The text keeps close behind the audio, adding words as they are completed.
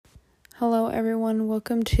Hello everyone,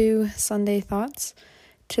 welcome to Sunday Thoughts.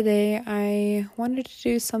 Today I wanted to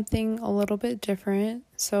do something a little bit different.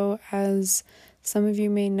 So as some of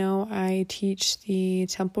you may know, I teach the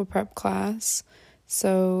temple prep class.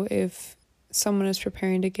 So if someone is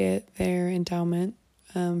preparing to get their endowment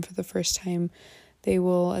for the first time, they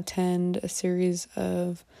will attend a series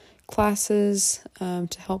of classes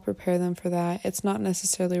to help prepare them for that. It's not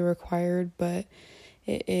necessarily required, but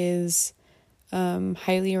it is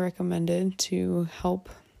highly recommended to help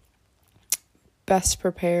best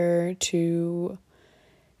prepare to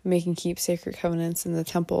make and keep sacred covenants in the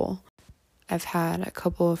temple. I've had a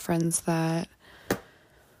couple of friends that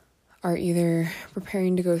are either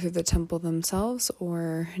preparing to go through the temple themselves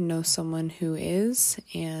or know someone who is,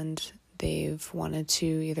 and they've wanted to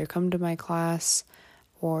either come to my class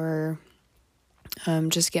or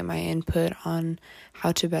just get my input on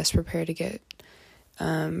how to best prepare to get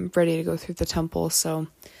ready to go through the temple. So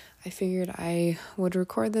I figured I would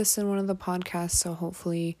record this in one of the podcasts, so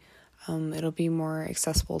hopefully it'll be more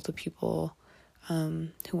accessible to people who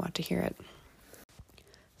want to hear it.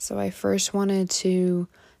 So I first wanted to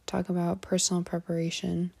talk about personal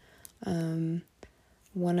preparation. One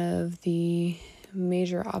of the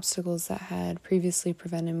major obstacles that had previously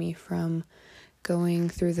prevented me from going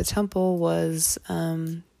through the temple was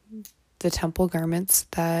the temple garments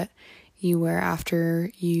that you wear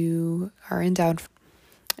after you are endowed.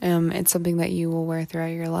 It's something that you will wear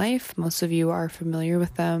throughout your life. Most of you are familiar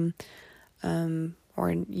with them, or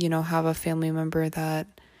have a family member that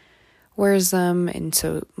wears them, and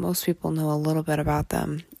so most people know a little bit about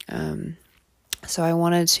them. So I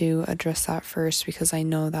wanted to address that first because I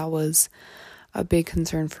know that was a big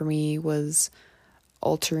concern for me, was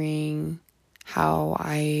altering how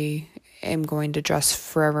I am going to dress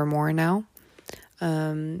forevermore now.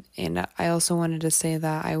 And I also wanted to say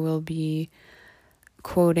that I will be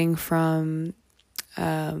quoting from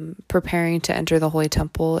Preparing to Enter the Holy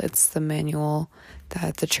Temple. It's the manual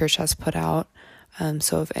that the church has put out.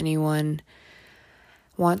 So if anyone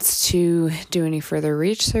wants to do any further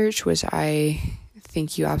research, which I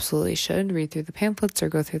think you absolutely should, read through the pamphlets or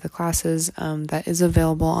go through the classes, that is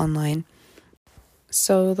available online.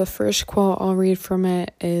 So the first quote I'll read from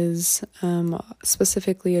it is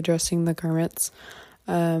specifically addressing the garments.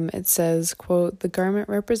 It says, quote, "The garment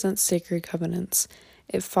represents sacred covenants.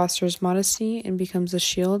 It fosters modesty and becomes a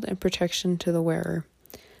shield and protection to the wearer.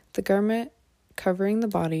 The garment covering the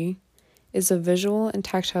body is a visual and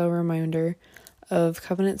tactile reminder of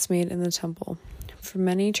covenants made in the temple. For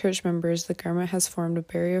many church members, the garment has formed a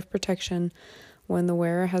barrier of protection when the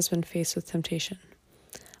wearer has been faced with temptation.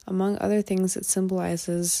 Among other things, it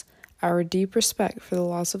symbolizes our deep respect for the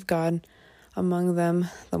laws of God, among them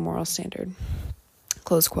the moral standard."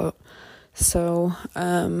 Close quote. So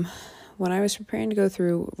when I was preparing to go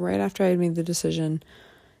through, right after I had made the decision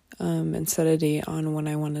and set a date on when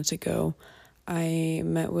I wanted to go, I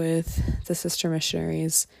met with the sister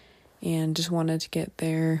missionaries and just wanted to get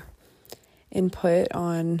their input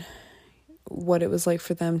on what it was like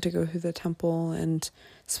for them to go through the temple, and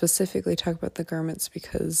specifically talk about the garments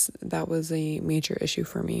because that was a major issue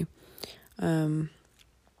for me.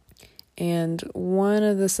 And one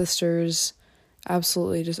of the sisters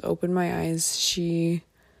absolutely just opened my eyes. She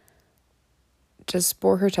just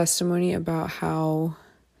bore her testimony about how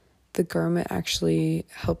the garment actually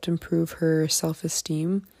helped improve her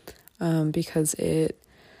self-esteem, because it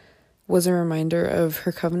was a reminder of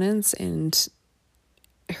her covenants, and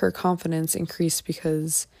her confidence increased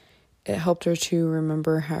because it helped her to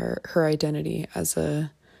remember her identity as a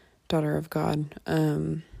daughter of God.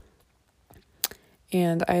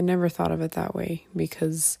 And I never thought of it that way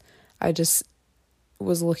because I just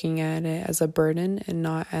was looking at it as a burden and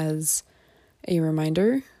not as a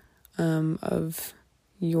reminder of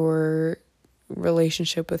your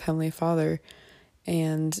relationship with Heavenly Father.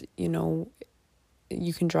 And,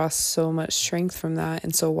 you can draw so much strength from that.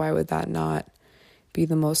 And so why would that not be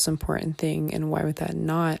the most important thing? And why would that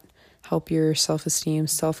not help your self-esteem,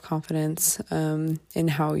 self-confidence, in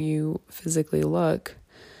how you physically look?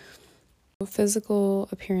 Physical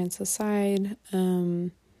appearance aside,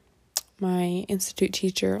 my institute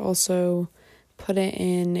teacher also put it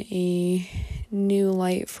in a new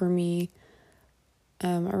light for me.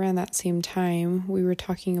 Around that same time, we were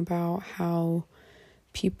talking about how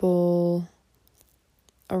people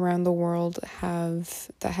around the world have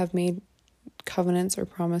made covenants or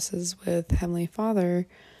promises with Heavenly Father,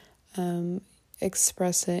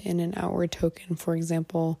 express it in an outward token. For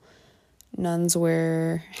example, nuns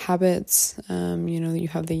wear habits, you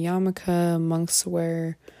have the yarmulke, monks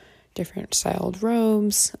wear different styled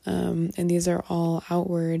robes, and these are all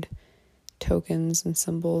outward tokens and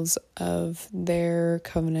symbols of their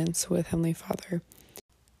covenants with Heavenly Father.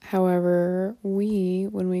 However,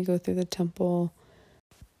 when we go through the temple,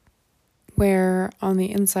 wear on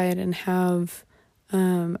the inside and have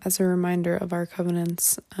as a reminder of our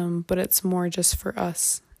covenants, but it's more just for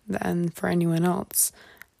us than for anyone else.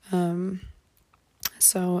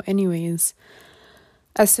 So anyways,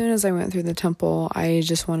 as soon as I went through the temple, I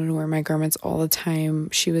just wanted to wear my garments all the time.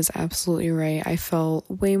 She was absolutely right. I felt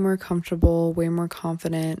way more comfortable, way more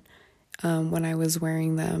confident when I was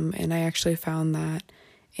wearing them. And I actually found that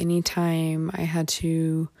anytime I had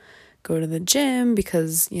to go to the gym,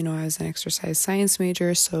 because, I was an exercise science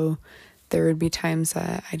major, so there would be times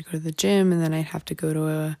that I'd go to the gym and then I'd have to go to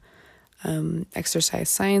a exercise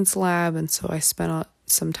science lab. And so I spent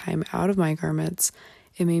some time out of my garments.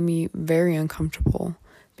 It made me very uncomfortable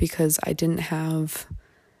because I didn't have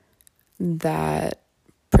that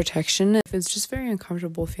protection. It's just very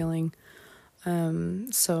uncomfortable feeling.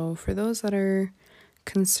 So for those that are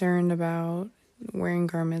concerned about wearing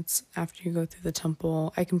garments after you go through the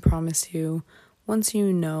temple, I can promise you, once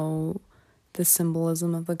you know the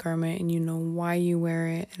symbolism of the garment and you know why you wear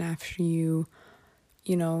it, and after you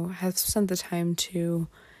have spent the time to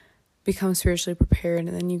become spiritually prepared,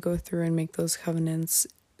 and then you go through and make those covenants,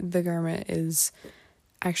 the garment is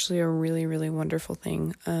actually a really, really wonderful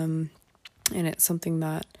thing. And it's something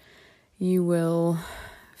that you will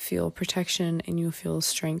feel protection and you'll feel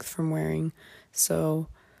strength from wearing. So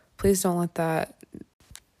please don't let that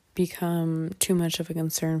become too much of a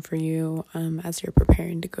concern for you as you're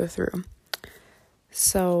preparing to go through.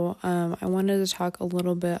 So I wanted to talk a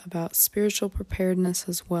little bit about spiritual preparedness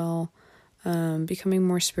as well. Becoming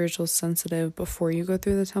more spiritual sensitive before you go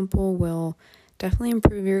through the temple will definitely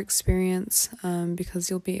improve your experience because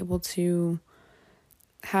you'll be able to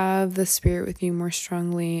have the Spirit with you more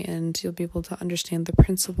strongly, and you'll be able to understand the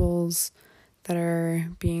principles that are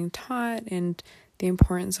being taught and the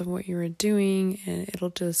importance of what you are doing, and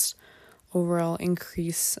it'll just overall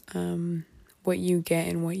increase what you get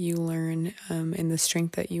and what you learn and the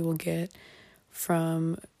strength that you will get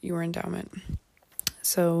from your endowment.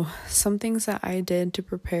 So some things that I did to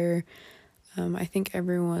prepare, I think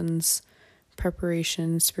everyone's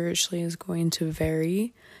preparation spiritually is going to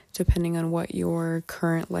vary depending on what your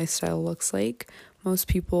current lifestyle looks like. Most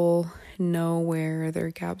people know where their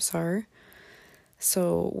gaps are.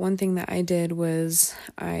 So one thing that I did was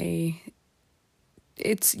you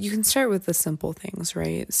can start with the simple things,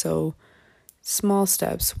 right? So small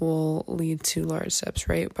steps will lead to large steps,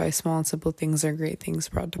 right? By small and simple things are great things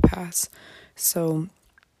brought to pass. So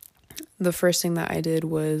the first thing that I did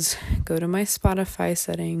was go to my Spotify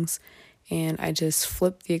settings and I just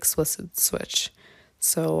flipped the explicit switch.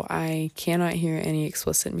 So I cannot hear any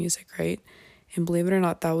explicit music, right? And believe it or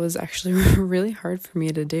not, that was actually really hard for me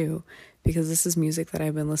to do because this is music that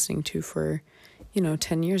I've been listening to for,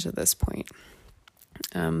 10 years at this point.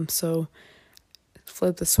 So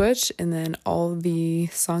flip the switch, and then all the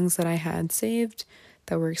songs that I had saved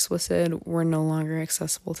that were explicit were no longer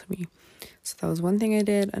accessible to me. So that was one thing I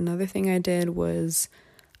did. Another thing I did was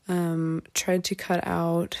tried to cut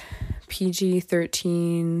out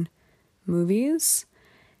PG-13 movies.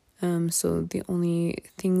 So the only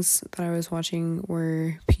things that I was watching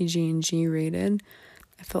were PG and G rated.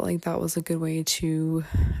 I felt like that was a good way to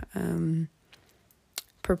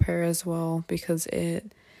prepare as well, because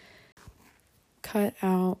it cut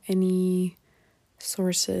out any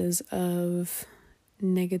sources of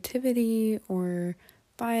negativity or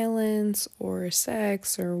violence or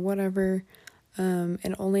sex or whatever.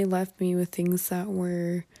 It only left me with things that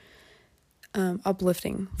were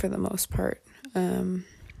uplifting for the most part.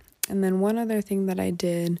 And then one other thing that I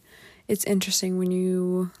did, it's interesting when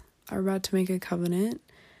you are about to make a covenant,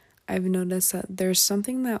 I've noticed that there's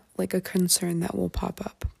something that, like a concern that will pop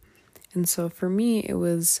up. And so for me, it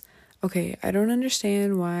was, okay, I don't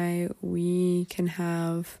understand why we can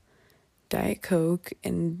have Diet Coke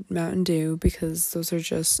and Mountain Dew because those are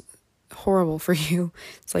just horrible for you.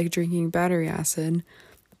 It's like drinking battery acid,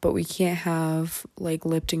 but we can't have like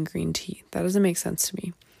Lipton green tea. That doesn't make sense to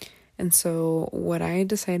me. And so what I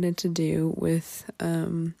decided to do with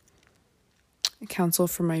counsel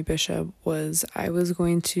from my bishop was I was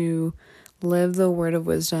going to live the word of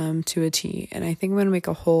wisdom to a T. And I think I'm going to make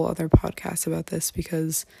a whole other podcast about this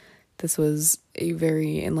because this was a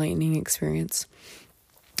very enlightening experience.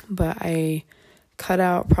 But I cut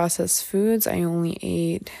out processed foods. I only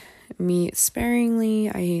ate meat sparingly.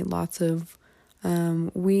 I ate lots of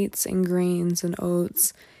wheats and grains and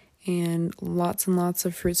oats and lots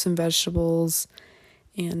of fruits and vegetables,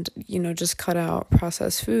 and, just cut out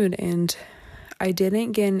processed food. And I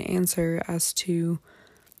didn't get an answer as to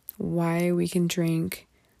why we can drink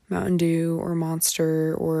Mountain Dew or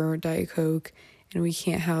Monster or Diet Coke and we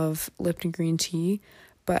can't have Lipton green tea.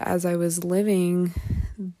 But as I was living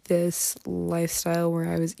this lifestyle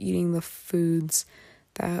where I was eating the foods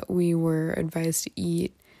that we were advised to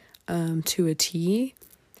eat to a T,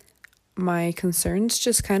 my concerns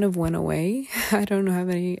just kind of went away. I don't have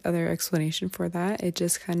any other explanation for that. It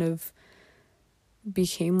just kind of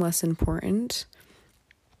became less important.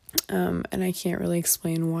 And I can't really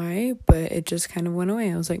explain why, but it just kind of went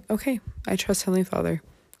away. I was like, okay, I trust Heavenly Father.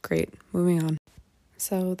 Great, moving on.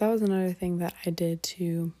 So that was another thing that I did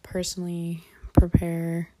to personally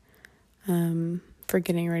prepare for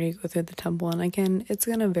getting ready to go through the temple. And again, it's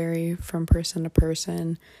going to vary from person to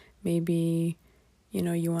person. Maybe,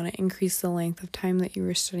 you want to increase the length of time that you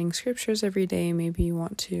were studying scriptures every day. Maybe you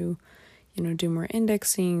want to, do more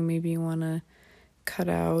indexing. Maybe you want to cut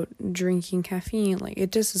out drinking caffeine. Like,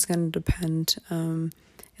 it just is going to depend. And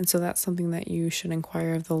so that's something that you should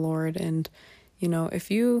inquire of the Lord. And, if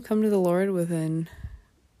you come to the Lord with an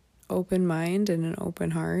open mind and an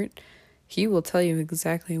open heart, He will tell you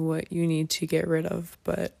exactly what you need to get rid of.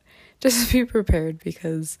 But just be prepared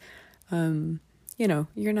because,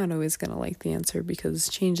 you're not always going to like the answer because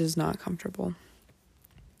change is not comfortable.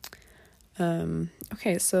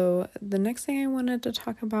 Okay, so the next thing I wanted to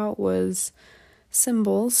talk about was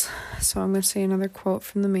symbols. So I'm going to say another quote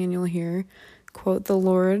from the manual here. Quote, "The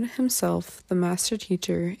Lord Himself, the Master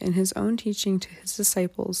Teacher, in His own teaching to His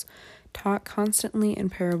disciples, taught constantly in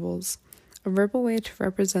parables, a verbal way to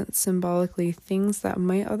represent symbolically things that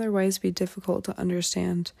might otherwise be difficult to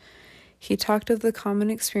understand. He talked of the common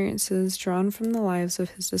experiences drawn from the lives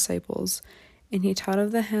of His disciples, and He taught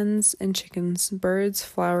of the hens and chickens, birds,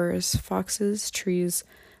 flowers, foxes, trees,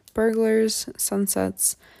 burglars,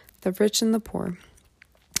 sunsets, the rich and the poor.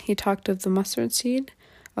 He talked of the mustard seed,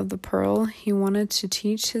 of the pearl. He wanted to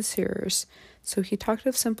teach His hearers, so He talked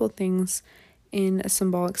of simple things in a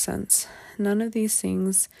symbolic sense. None of these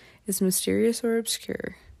things is mysterious or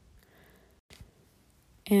obscure,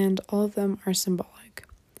 and all of them are symbolic."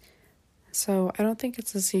 So I don't think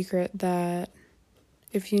it's a secret that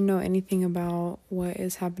if you know anything about what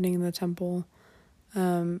is happening in the temple,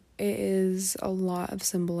 it is a lot of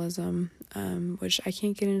symbolism, which I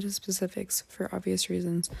can't get into specifics for obvious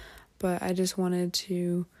reasons, but I just wanted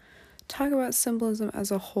to talk about symbolism as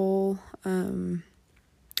a whole.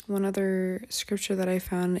 One other scripture that I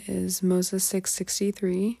found is Moses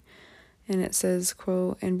 6:63, and it says,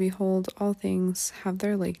 quote, "And behold, all things have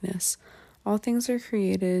their likeness. All things are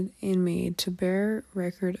created and made to bear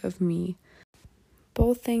record of me,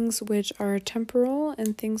 both things which are temporal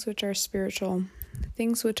and things which are spiritual,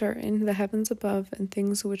 things which are in the heavens above and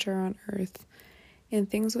things which are on earth, and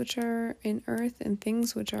things which are in earth and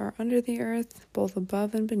things which are under the earth, both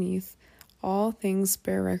above and beneath. All things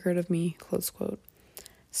bear record of me," close quote.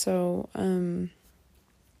 So,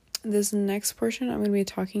 this next portion, I'm going to be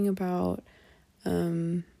talking about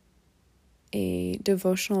a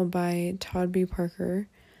devotional by Todd B. Parker,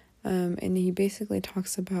 and he basically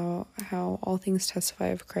talks about how all things testify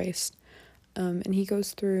of Christ, and he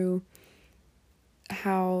goes through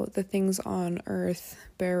how the things on earth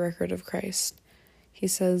bear record of Christ. He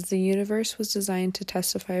says, "The universe was designed to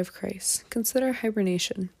testify of Christ. Consider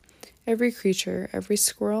hibernation. Every creature, every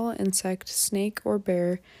squirrel, insect, snake, or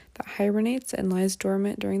bear that hibernates and lies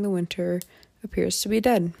dormant during the winter appears to be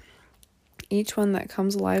dead. Each one that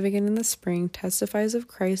comes alive again in the spring testifies of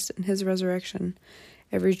Christ and His resurrection.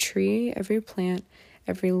 Every tree, every plant,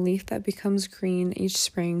 every leaf that becomes green each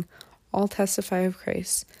spring, all testify of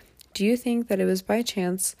Christ. Do you think that it was by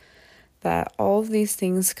chance that all of these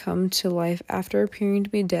things come to life after appearing to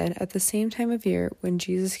be dead at the same time of year when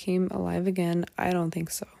Jesus came alive again? I don't think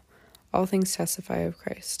so. All things testify of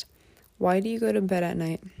Christ. Why do you go to bed at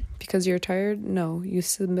night? Because you're tired? No, you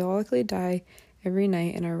symbolically die every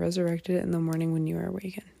night and are resurrected in the morning when you are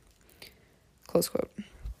awakened." Close quote.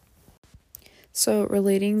 So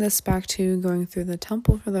relating this back to going through the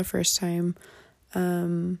temple for the first time,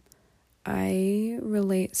 I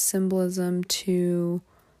relate symbolism to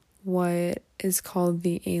what is called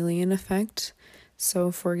the alien effect.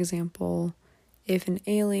 So for example, if an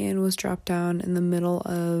alien was dropped down in the middle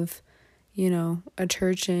of, a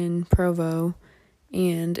church in Provo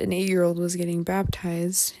and an 8-year-old was getting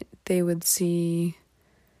baptized, they would see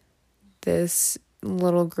this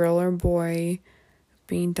little girl or boy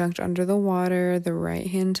being dunked under the water, the right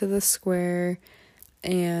hand to the square,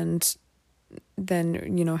 and then,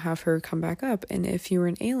 have her come back up. And if you were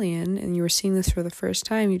an alien and you were seeing this for the first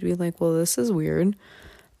time, you'd be like, well, this is weird.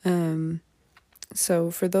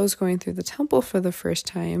 So for those going through the temple for the first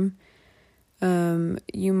time,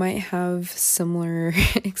 you might have similar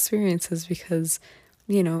experiences because,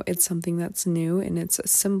 it's something that's new and it's a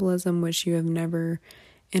symbolism which you have never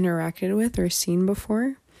interacted with or seen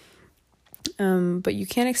before. But you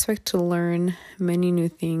can't expect to learn many new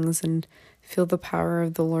things and feel the power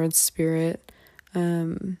of the Lord's Spirit.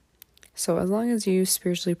 So as long as you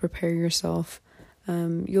spiritually prepare yourself,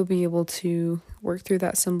 you'll be able to work through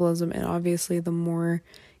that symbolism. And obviously, the more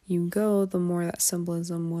you go, the more that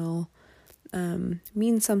symbolism will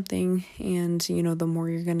mean something, and the more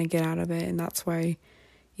you're going to get out of it. And that's why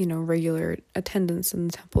regular attendance in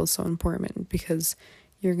the temple is so important, because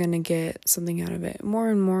you're going to get something out of it more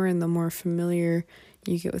and more. And the more familiar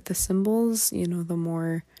you get with the symbols, the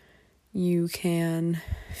more you can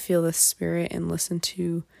feel the Spirit and listen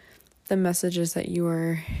to the messages that you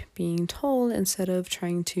are being told, instead of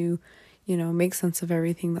trying to make sense of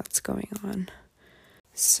everything that's going on.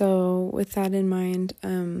 So with that in mind,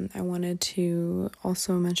 I wanted to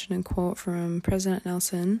also mention a quote from President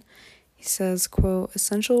Nelson. He says, quote,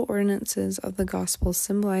 "Essential ordinances of the gospel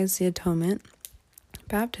symbolize the atonement.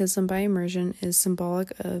 Baptism by immersion is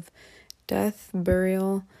symbolic of death,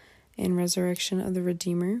 burial, and resurrection of the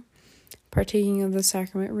Redeemer. Partaking of the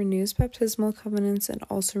sacrament renews baptismal covenants and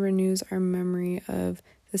also renews our memory of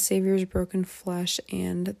the Savior's broken flesh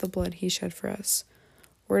and the blood he shed for us.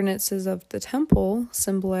 Ordinances of the temple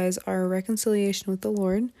symbolize our reconciliation with the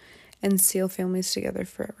Lord and seal families together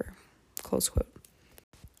forever." Close quote.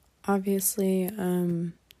 Obviously,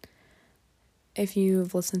 if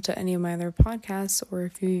you've listened to any of my other podcasts, or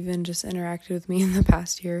if you even just interacted with me in the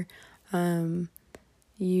past year,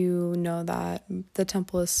 you know that the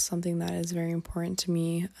temple is something that is very important to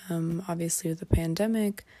me. Obviously, with the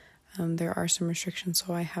pandemic, there are some restrictions,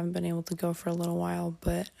 so I haven't been able to go for a little while,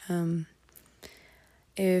 but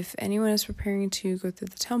if anyone is preparing to go through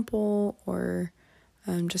the temple, or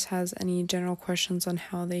just has any general questions on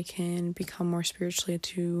how they can become more spiritually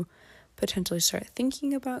to potentially start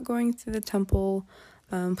thinking about going through the temple,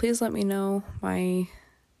 please let me know.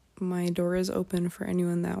 My door is open for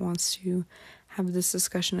anyone that wants to have this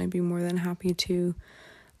discussion. I'd be more than happy to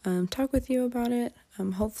talk with you about it.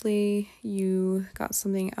 Hopefully you got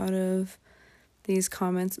something out of these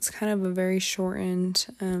comments. It's kind of a very shortened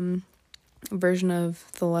version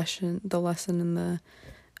of the lesson and the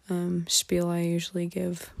spiel I usually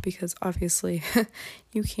give, because obviously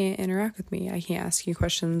you can't interact with me. I can't ask you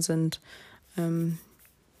questions and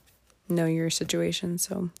know your situation.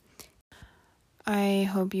 So I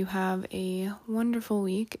hope you have a wonderful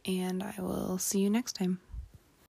week, and I will see you next time.